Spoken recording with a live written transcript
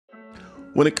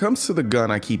When it comes to the gun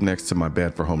I keep next to my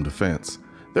bed for home defense,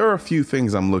 there are a few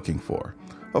things I'm looking for.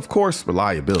 Of course,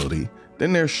 reliability,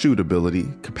 then there's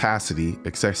shootability, capacity,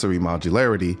 accessory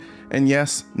modularity, and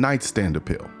yes, nightstand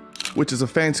appeal, which is a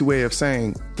fancy way of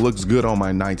saying looks good on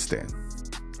my nightstand.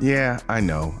 Yeah, I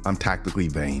know, I'm tactically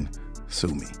vain.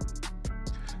 Sue me.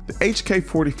 The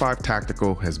HK-45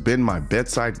 Tactical has been my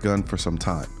bedside gun for some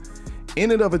time.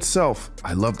 In and of itself,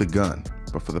 I love the gun,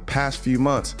 but for the past few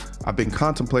months, I've been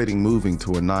contemplating moving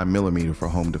to a 9mm for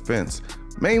home defense,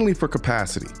 mainly for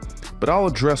capacity, but I'll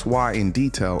address why in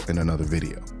detail in another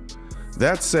video.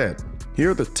 That said,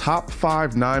 here are the top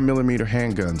 5 9mm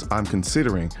handguns I'm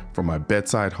considering for my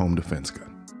bedside home defense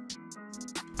gun.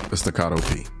 The Staccato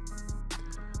P.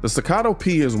 The Staccato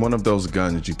P is one of those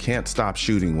guns you can't stop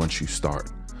shooting once you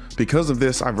start. Because of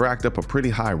this, I've racked up a pretty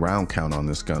high round count on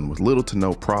this gun with little to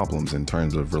no problems in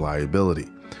terms of reliability.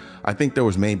 I think there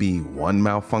was maybe one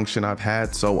malfunction I've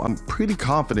had, so I'm pretty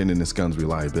confident in this gun's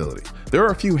reliability. There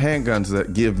are a few handguns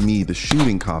that give me the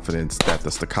shooting confidence that the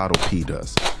Staccato P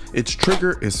does. Its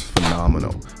trigger is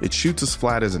phenomenal. It shoots as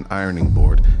flat as an ironing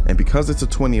board, and because it's a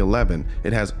 2011,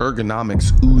 it has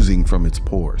ergonomics oozing from its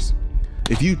pores.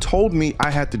 If you told me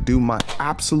I had to do my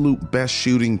absolute best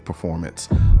shooting performance,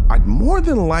 I'd more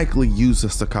than likely use the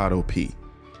Staccato P.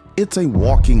 It's a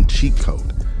walking cheat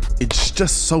code. It's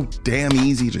just so damn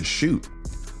easy to shoot.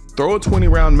 Throw a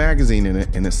 20-round magazine in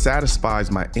it and it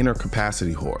satisfies my inner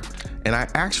capacity whore. And I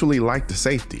actually like the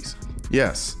safeties.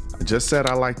 Yes, I just said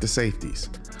I like the safeties.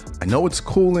 I know it's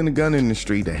cool in the gun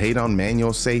industry to hate on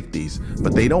manual safeties,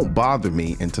 but they don't bother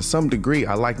me, and to some degree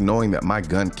I like knowing that my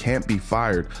gun can't be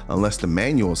fired unless the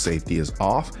manual safety is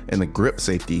off and the grip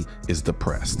safety is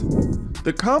depressed.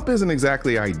 The comp isn't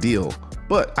exactly ideal,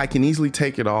 but I can easily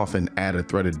take it off and add a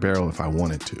threaded barrel if I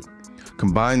wanted to.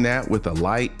 Combine that with a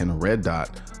light and a red dot,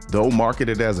 though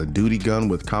marketed as a duty gun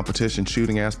with competition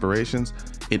shooting aspirations,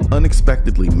 it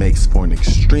unexpectedly makes for an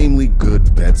extremely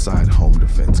good bedside home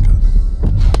defense gun.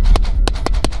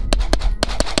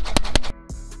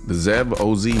 The Zev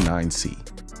OZ9C.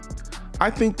 I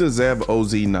think the Zev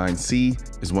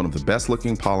OZ9C is one of the best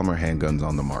looking polymer handguns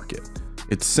on the market.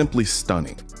 It's simply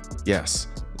stunning. Yes,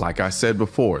 like I said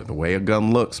before, the way a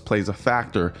gun looks plays a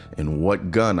factor in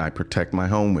what gun I protect my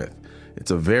home with.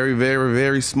 It's a very, very,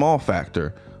 very small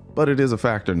factor, but it is a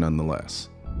factor nonetheless.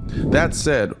 That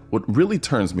said, what really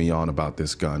turns me on about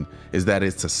this gun is that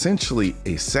it's essentially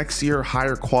a sexier,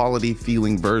 higher quality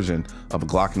feeling version of a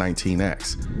Glock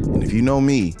 19X. And if you know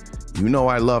me, you know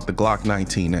I love the Glock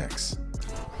 19X.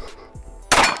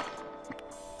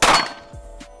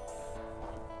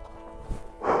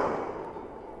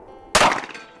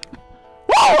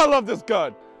 Whoa, I love this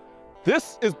gun.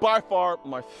 This is by far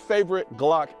my favorite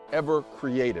Glock ever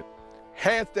created.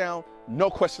 Hands down, no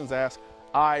questions asked.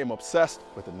 I am obsessed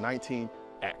with the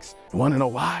 19X. You wanna know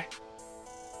why?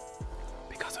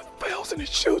 Because it feels and it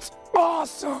shoots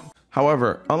awesome.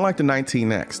 However, unlike the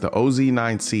 19X, the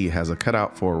OZ9C has a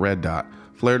cutout for a red dot,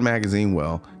 flared magazine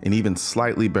well, and even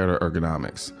slightly better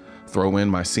ergonomics. Throw in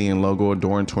my CN logo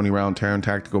adorned 20-round Terran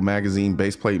Tactical magazine,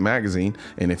 baseplate magazine,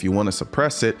 and if you want to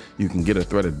suppress it, you can get a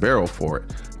threaded barrel for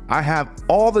it. I have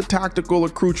all the tactical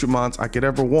accoutrements I could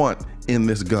ever want in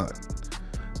this gun.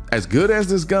 As good as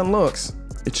this gun looks,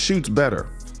 it shoots better.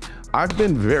 I've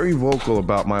been very vocal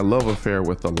about my love affair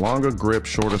with the longer grip,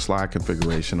 shorter slide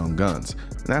configuration on guns,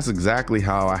 and that's exactly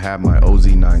how I have my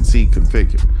OZ9C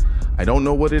configured. I don't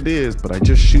know what it is, but I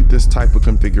just shoot this type of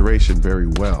configuration very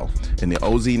well, and the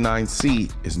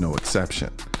OZ9C is no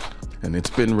exception. And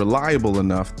it's been reliable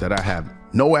enough that I have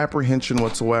no apprehension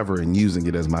whatsoever in using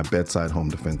it as my bedside home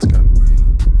defense gun.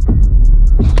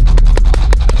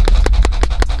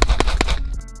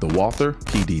 The Walther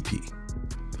PDP.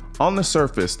 On the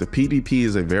surface, the PDP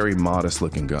is a very modest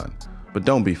looking gun, but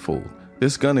don't be fooled.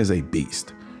 This gun is a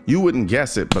beast. You wouldn't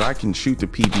guess it, but I can shoot the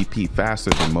PDP faster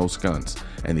than most guns,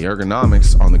 and the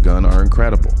ergonomics on the gun are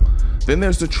incredible. Then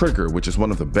there's the trigger, which is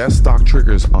one of the best stock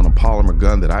triggers on a polymer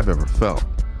gun that I've ever felt.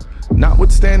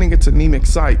 Notwithstanding its anemic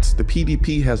sights, the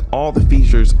PDP has all the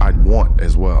features I'd want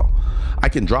as well. I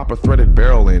can drop a threaded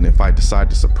barrel in if I decide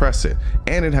to suppress it,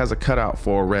 and it has a cutout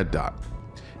for a red dot.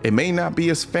 It may not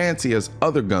be as fancy as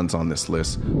other guns on this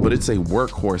list, but it's a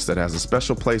workhorse that has a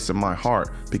special place in my heart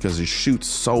because it shoots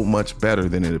so much better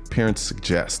than its appearance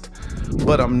suggests.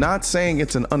 But I'm not saying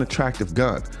it's an unattractive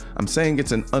gun, I'm saying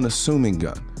it's an unassuming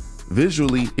gun.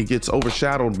 Visually, it gets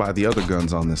overshadowed by the other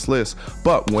guns on this list,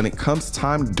 but when it comes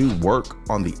time to do work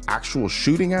on the actual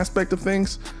shooting aspect of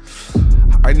things,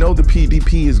 I know the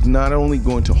PDP is not only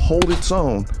going to hold its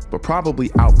own, but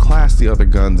probably outclass the other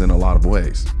guns in a lot of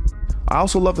ways. I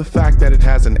also love the fact that it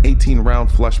has an 18-round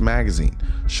flush magazine.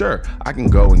 Sure, I can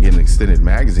go and get an extended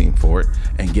magazine for it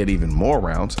and get even more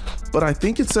rounds, but I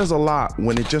think it says a lot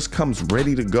when it just comes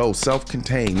ready to go,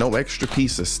 self-contained, no extra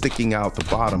pieces sticking out the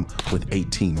bottom with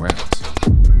 18 rounds.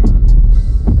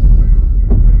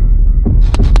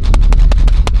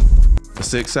 The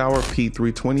 6 Hour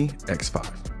P320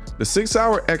 X5. The 6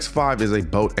 Hour X5 is a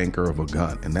boat anchor of a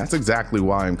gun, and that's exactly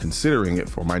why I'm considering it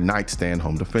for my nightstand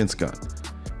home defense gun.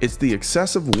 It's the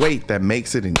excessive weight that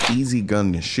makes it an easy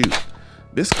gun to shoot.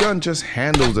 This gun just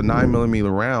handles a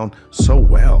 9mm round so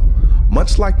well.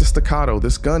 Much like the Staccato,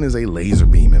 this gun is a laser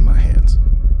beam in my hands.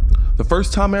 The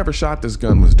first time I ever shot this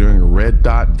gun was during a red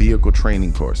dot vehicle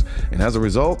training course, and as a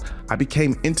result, I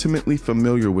became intimately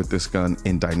familiar with this gun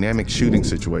in dynamic shooting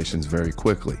situations very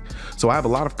quickly. So I have a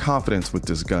lot of confidence with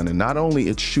this gun, and not only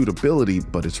its shootability,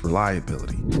 but its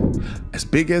reliability. As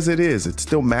big as it is, it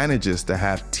still manages to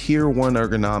have tier 1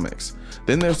 ergonomics.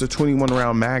 Then there's the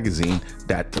 21-round magazine,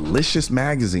 that delicious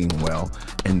magazine well,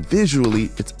 and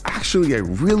visually, it's actually a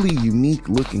really unique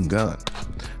looking gun.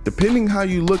 Depending how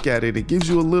you look at it, it gives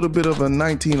you a little bit of a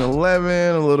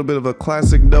 1911, a little bit of a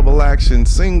classic double action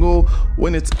single,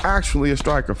 when it's actually a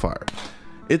striker fire.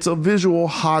 It's a visual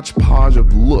hodgepodge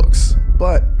of looks,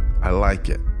 but I like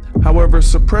it. However,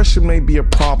 suppression may be a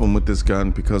problem with this gun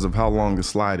because of how long the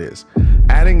slide is.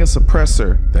 Adding a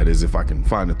suppressor, that is if I can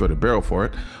find a threaded barrel for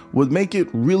it, would make it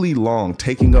really long,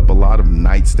 taking up a lot of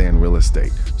nightstand real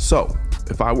estate. So,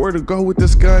 if I were to go with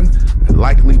this gun, I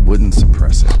likely wouldn't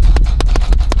suppress it.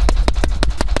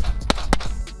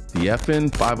 The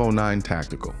FN509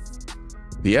 Tactical.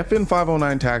 The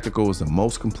FN509 Tactical is the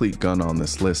most complete gun on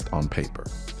this list on paper.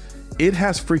 It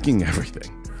has freaking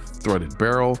everything. Threaded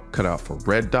barrel, cut out for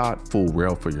red dot, full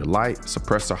rail for your light,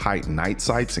 suppressor height night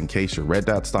sights in case your red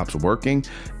dot stops working,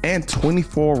 and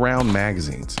 24-round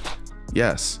magazines.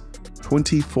 Yes,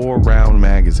 24-round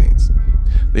magazines.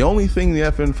 The only thing the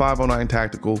FN509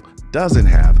 Tactical doesn't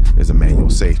have is a manual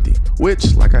safety,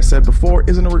 which, like I said before,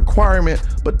 isn't a requirement,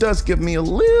 but does give me a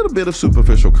little bit of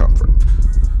superficial comfort.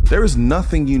 There is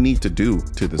nothing you need to do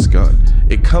to this gun.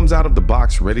 It comes out of the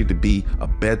box ready to be a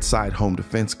bedside home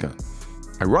defense gun.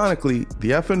 Ironically,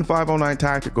 the FN509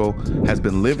 Tactical has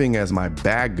been living as my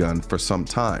bag gun for some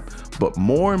time, but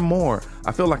more and more,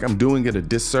 I feel like I'm doing it a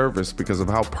disservice because of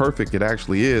how perfect it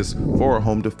actually is for a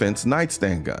home defense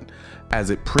nightstand gun, as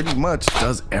it pretty much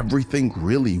does everything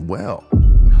really well.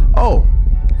 Oh,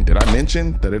 did I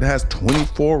mention that it has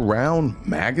 24-round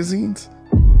magazines?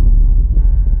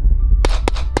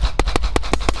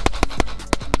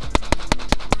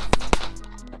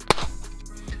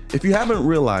 If you haven't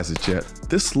realized it yet,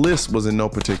 this list was in no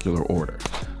particular order.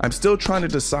 I'm still trying to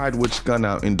decide which gun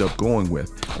I'll end up going with,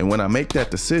 and when I make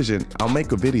that decision, I'll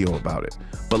make a video about it.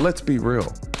 But let's be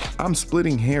real, I'm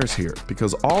splitting hairs here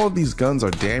because all of these guns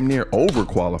are damn near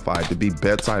overqualified to be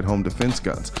bedside home defense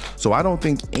guns, so I don't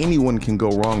think anyone can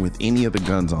go wrong with any of the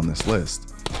guns on this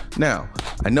list. Now,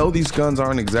 I know these guns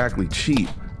aren't exactly cheap,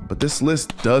 but this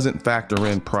list doesn't factor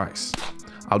in price.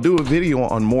 I'll do a video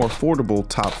on more affordable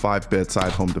top 5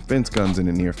 bedside home defense guns in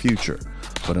the near future.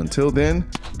 But until then,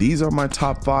 these are my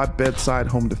top 5 bedside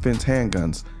home defense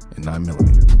handguns in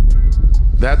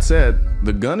 9mm. That said,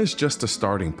 the gun is just a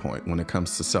starting point when it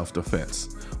comes to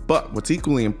self-defense. But what's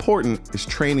equally important is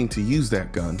training to use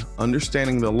that gun,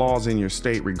 understanding the laws in your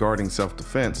state regarding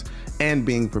self-defense, and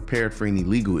being prepared for any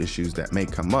legal issues that may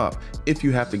come up if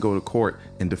you have to go to court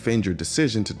and defend your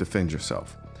decision to defend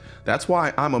yourself. That's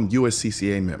why I'm a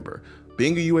USCCA member.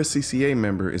 Being a USCCA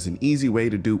member is an easy way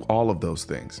to do all of those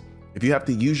things. If you have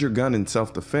to use your gun in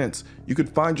self-defense, you could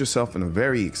find yourself in a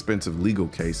very expensive legal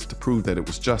case to prove that it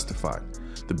was justified.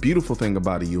 The beautiful thing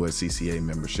about a USCCA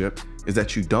membership is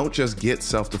that you don't just get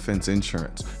self-defense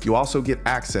insurance, you also get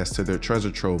access to their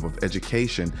treasure trove of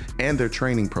education and their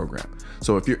training program.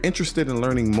 So if you're interested in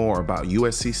learning more about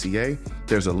USCCA,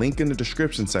 there's a link in the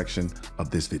description section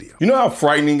of this video. You know how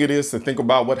frightening it is to think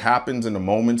about what happens in the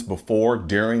moments before,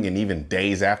 during, and even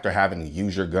days after having to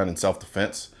use your gun in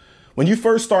self-defense? When you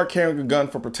first start carrying a gun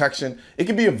for protection, it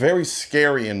can be a very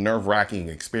scary and nerve-wracking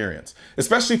experience,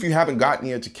 especially if you haven't gotten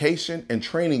the education and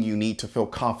training you need to feel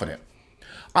confident.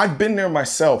 I've been there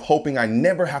myself, hoping I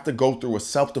never have to go through a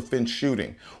self-defense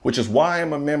shooting, which is why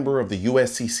I'm a member of the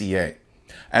USCCA.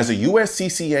 As a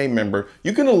USCCA member,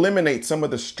 you can eliminate some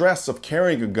of the stress of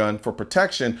carrying a gun for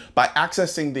protection by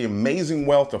accessing the amazing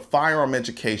wealth of firearm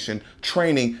education,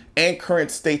 training, and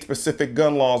current state-specific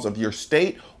gun laws of your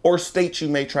state or states you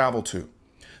may travel to.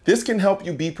 This can help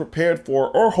you be prepared for,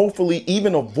 or hopefully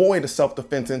even avoid, a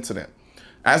self-defense incident.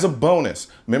 As a bonus,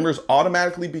 members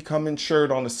automatically become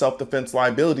insured on the self-defense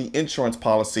liability insurance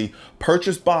policy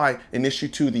purchased by and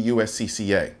issued to the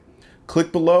USCCA.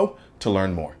 Click below to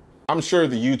learn more. I'm sure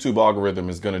the YouTube algorithm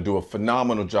is going to do a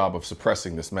phenomenal job of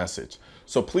suppressing this message.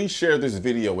 So please share this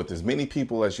video with as many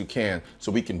people as you can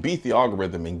so we can beat the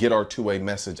algorithm and get our two-way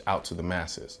message out to the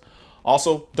masses.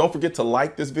 Also, don't forget to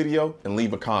like this video and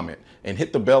leave a comment and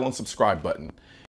hit the bell and subscribe button.